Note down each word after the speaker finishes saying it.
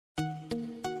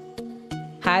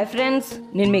Hi friends,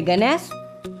 నేను మీ గణేష్.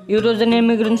 ఈరోజు నేను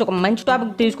మీ గురించి ఒక మంచి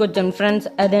టాపిక్ తీసుకొచ్చాను ఫ్రెండ్స్.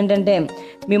 అదేంటంటే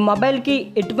మీ మొబైల్కి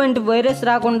ఎటువంటి వైరస్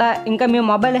రాకుండా, ఇంకా మీ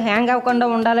మొబైల్ హ్యాంగ్ అవ్వకుండా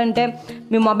ఉండాలంటే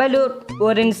మీ మొబైల్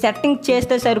రెండు సెట్టింగ్స్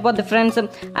చేస్తే సరిపోద్ది ఫ్రెండ్స్.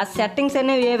 ఆ సెట్టింగ్స్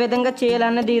అనేవి ఏ విధంగా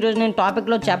చేయాలన్నది ఈరోజు నేను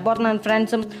టాపిక్లో చెప్పబోతున్నాను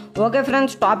ఫ్రెండ్స్. ఓకే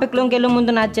ఫ్రెండ్స్, టాపిక్లోకి వెళ్ళే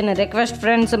ముందు నా చిన్న రిక్వెస్ట్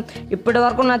ఫ్రెండ్స్, ఇప్పటి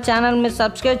వరకు నా ఛానల్ మీరు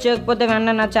సబ్స్క్రైబ్ చేయకపోతే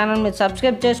వెంటనే నా ఛానల్ మీరు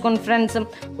సబ్స్క్రైబ్ చేసుకోండి ఫ్రెండ్స్.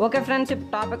 ఓకే ఫ్రెండ్స్,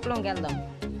 ఇప్పుడు టాపిక్లోకి వెళ్దాం.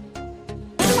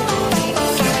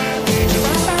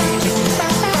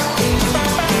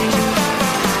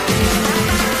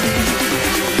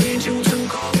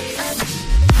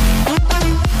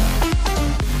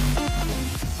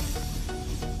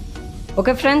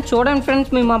 ఓకే ఫ్రెండ్స్, చూడండి ఫ్రెండ్స్,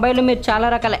 మీ మొబైల్లో మీరు చాలా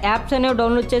రకాల యాప్స్ అనేవి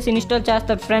డౌన్లోడ్ చేసి ఇన్స్టాల్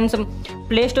చేస్తారు ఫ్రెండ్స్.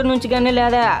 ప్లేస్టోర్ నుంచి కానీ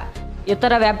లేదా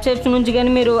ఇతర వెబ్సైట్స్ నుంచి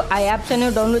కానీ మీరు ఆ యాప్స్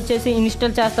అనేవి డౌన్లోడ్ చేసి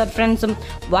ఇన్స్టాల్ చేస్తారు ఫ్రెండ్స్.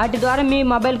 వాటి ద్వారా మీ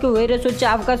మొబైల్కి వైరస్ వచ్చే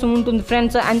అవకాశం ఉంటుంది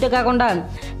ఫ్రెండ్స్. అంతేకాకుండా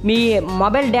మీ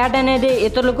మొబైల్ డేటా అనేది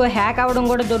ఇతరులకు హ్యాక్ అవ్వడం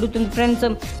కూడా జరుగుతుంది ఫ్రెండ్స్.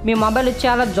 మీ మొబైల్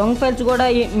చాలా జంక్ ఫైల్స్ కూడా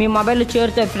మీ మొబైల్లో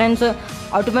చేరుతాయి ఫ్రెండ్స్.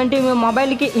 అటువంటి మీ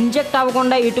మొబైల్కి ఇంజెక్ట్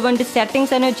అవ్వకుండా ఇటువంటి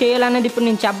సెట్టింగ్స్ అనేవి చేయాలనేది ఇప్పుడు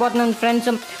నేను చెప్పబోతున్నాను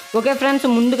ఫ్రెండ్స్. ఓకే ఫ్రెండ్స్,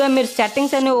 ముందుగా మీరు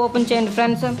సెట్టింగ్స్ అనేవి ఓపెన్ చేయండి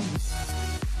friends.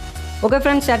 Okay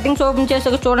friends, settings open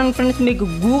చేసాక చూడండి ఫ్రెండ్స్, మీకు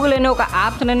గూగుల్ అనే ఒక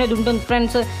ఆప్షన్ అనేది ఉంటుంది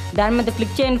ఫ్రెండ్స్. దాని మీద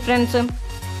క్లిక్ చేయండి ఫ్రెండ్స్.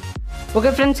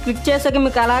 ఓకే ఫ్రెండ్స్, క్లిక్ చేసాక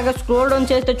మీకు అలాగే స్క్రోల్ డౌన్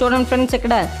చేస్తే చూడండి ఫ్రెండ్స్,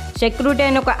 ఇక్కడ సెక్యూరిటీ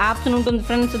అనే ఒక ఆప్షన్ ఉంటుంది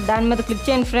ఫ్రెండ్స్. దాని మీద క్లిక్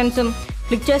చేయండి ఫ్రెండ్స్.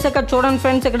 క్లిక్ చేసాక చూడండి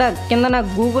ఫ్రెండ్స్, ఇక్కడ కింద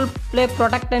గూగుల్ ప్లే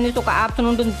ప్రొటెక్ట్ అనేసి ఒక ఆప్షన్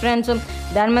ఉంటుంది ఫ్రెండ్స్.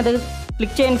 దాని మీద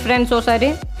క్లిక్ చేయండి ఫ్రెండ్స్.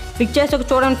 ఒకసారి క్లిక్ చేసాక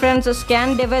చూడండి friends,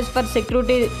 scan device for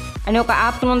security అనే ఒక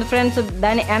ఆప్షన్ ఉంది ఫ్రెండ్స్.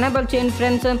 దాన్ని ఎనేబుల్ చేయండి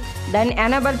ఫ్రెండ్స్. దాన్ని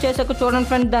ఎనేబుల్ చేసాక చూడండి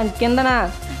ఫ్రెండ్స్, దాని కిందన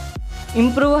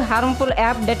ఇంప్రూవ్ హార్మ్ఫుల్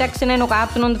యాప్ డిటెక్షన్ అనే ఒక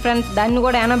ఆప్షన్ ఉంది ఫ్రెండ్స్. దాన్ని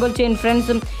కూడా ఎనేబుల్ చేయండి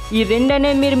ఫ్రెండ్స్. ఈ రెండు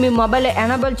అనేవి మీరు మీ మొబైల్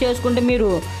ఎనేబుల్ చేసుకుంటే మీరు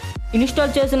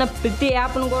ఇన్స్టాల్ చేసిన ప్రతి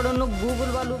యాప్ను కూడా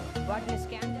గూగుల్ వాళ్ళు వాటిని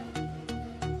స్కాన్.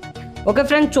 ఓకే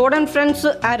ఫ్రెండ్స్, చూడండి ఫ్రెండ్స్,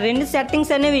 ఆ రెండు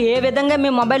సెట్టింగ్స్ అనేవి ఏ విధంగా మీ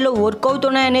మొబైల్లో వర్క్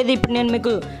అవుతున్నాయి అనేది ఇప్పుడు నేను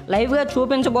మీకు లైవ్గా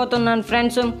చూపించబోతున్నాను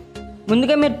ఫ్రెండ్స్.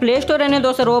 ముందుగా మీరు ప్లేస్టోర్ అనేది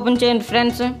ఒకసారి ఓపెన్ చేయండి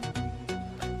ఫ్రెండ్స్.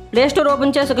 ప్లేస్టోర్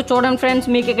ఓపెన్ చేసాక చూడండి ఫ్రెండ్స్,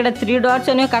 మీకు ఇక్కడ 3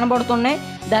 డాట్స్ అనేవి కనబడుతున్నాయి.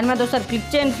 దాని మీద ఒకసారి క్లిక్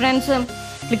చేయండి ఫ్రెండ్స్.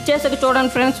 క్లిక్ చేసాక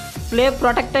చూడండి ఫ్రెండ్స్, ప్లే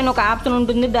ప్రొటెక్ట్ అని ఒక ఆప్షన్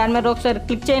ఉంటుంది. దాని మీద ఒకసారి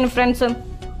క్లిక్ చేయండి ఫ్రెండ్స్.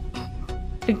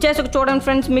 క్లిక్ చేసాక చూడండి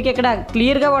ఫ్రెండ్స్, మీకు ఇక్కడ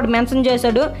క్లియర్గా వాడు మెన్షన్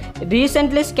చేశాడు,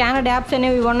 రీసెంట్లీ స్కానర్డ్ యాప్స్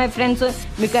అనేవి ఉన్నాయి ఫ్రెండ్స్.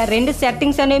 మీకు ఆ రెండు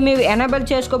సెట్టింగ్స్ అనేవి మీరు ఎనేబుల్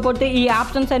చేసుకోకపోతే ఈ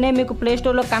ఆప్షన్స్ అనేవి మీకు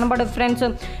ప్లేస్టోర్లో కనబడవు ఫ్రెండ్స్.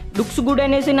 లుక్స్ గుడ్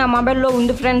అనేసి నా మొబైల్లో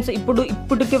ఉంది ఫ్రెండ్స్.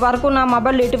 ఇప్పటికి వరకు నా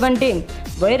మొబైల్లో ఎటువంటి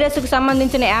వైరస్కి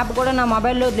సంబంధించిన యాప్ కూడా నా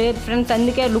మొబైల్లో లేదు ఫ్రెండ్స్.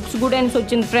 అందుకే లుక్స్ గుడ్ అనేసి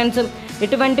వచ్చింది ఫ్రెండ్స్.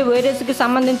 ఎటువంటి వైరస్కి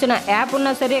సంబంధించిన యాప్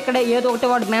ఉన్నా సరే ఇక్కడ ఏదో ఒకటి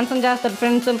వాడు మెన్షన్ చేస్తారు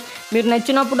ఫ్రెండ్స్. మీరు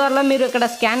నచ్చినప్పుడల్లా మీరు ఇక్కడ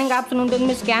స్కానింగ్ ఆప్షన్ ఉంటుంది,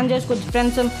 మీరు స్కాన్ చేసుకోవచ్చు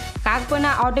ఫ్రెండ్స్. కాకపోయినా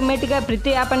ఆటోమేటిక్గా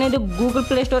ప్రతి యాప్ అనేది గూగుల్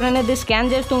ప్లే స్టోర్ అనేది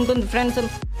స్కాన్ చేస్తూ ఉంటుంది ఫ్రెండ్స్.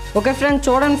 ఓకే ఫ్రెండ్స్,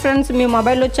 చూడండి ఫ్రెండ్స్, మీ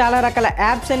మొబైల్లో చాలా రకాల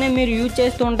యాప్స్ అనేవి మీరు యూజ్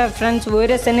చేస్తూ ఉంటారు ఫ్రెండ్స్.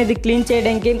 వైరస్ అనేది క్లీన్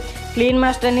చేయడానికి క్లీన్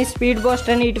మాస్టర్ అని, స్పీడ్ బూస్ట్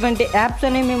అని ఇటువంటి యాప్స్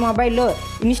అనేవి మీ మొబైల్లో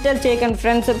ఇన్స్టాల్ చేయకండి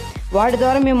ఫ్రెండ్స్. వాటి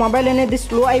ద్వారా మీ మొబైల్ అనేది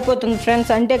స్లో అయిపోతుంది ఫ్రెండ్స్.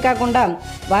 అంతేకాకుండా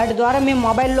వాటి ద్వారా మీ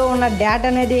మొబైల్లో ఉన్న డేటా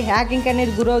అనేది హ్యాకింగ్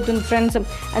అనేది గురవుతుంది ఫ్రెండ్స్.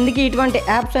 అందుకే ఇటువంటి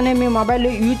యాప్స్ అనేవి మీ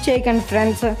మొబైల్లో యూజ్ చేయకండి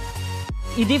ఫ్రెండ్స్.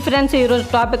 ఇది ఫ్రెండ్స్ ఈరోజు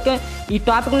టాపిక్. ఈ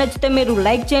టాపిక్ నచ్చితే మీరు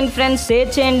లైక్ చేయండి ఫ్రెండ్స్, షేర్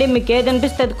చేయండి. మీకు ఏది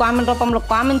అనిపిస్తే అది కామెంట్ రూపంలో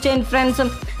కామెంట్ చేయండి ఫ్రెండ్స్.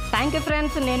 Thank you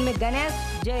friends. నేను మీ గణేష్.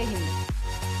 జై హింద్.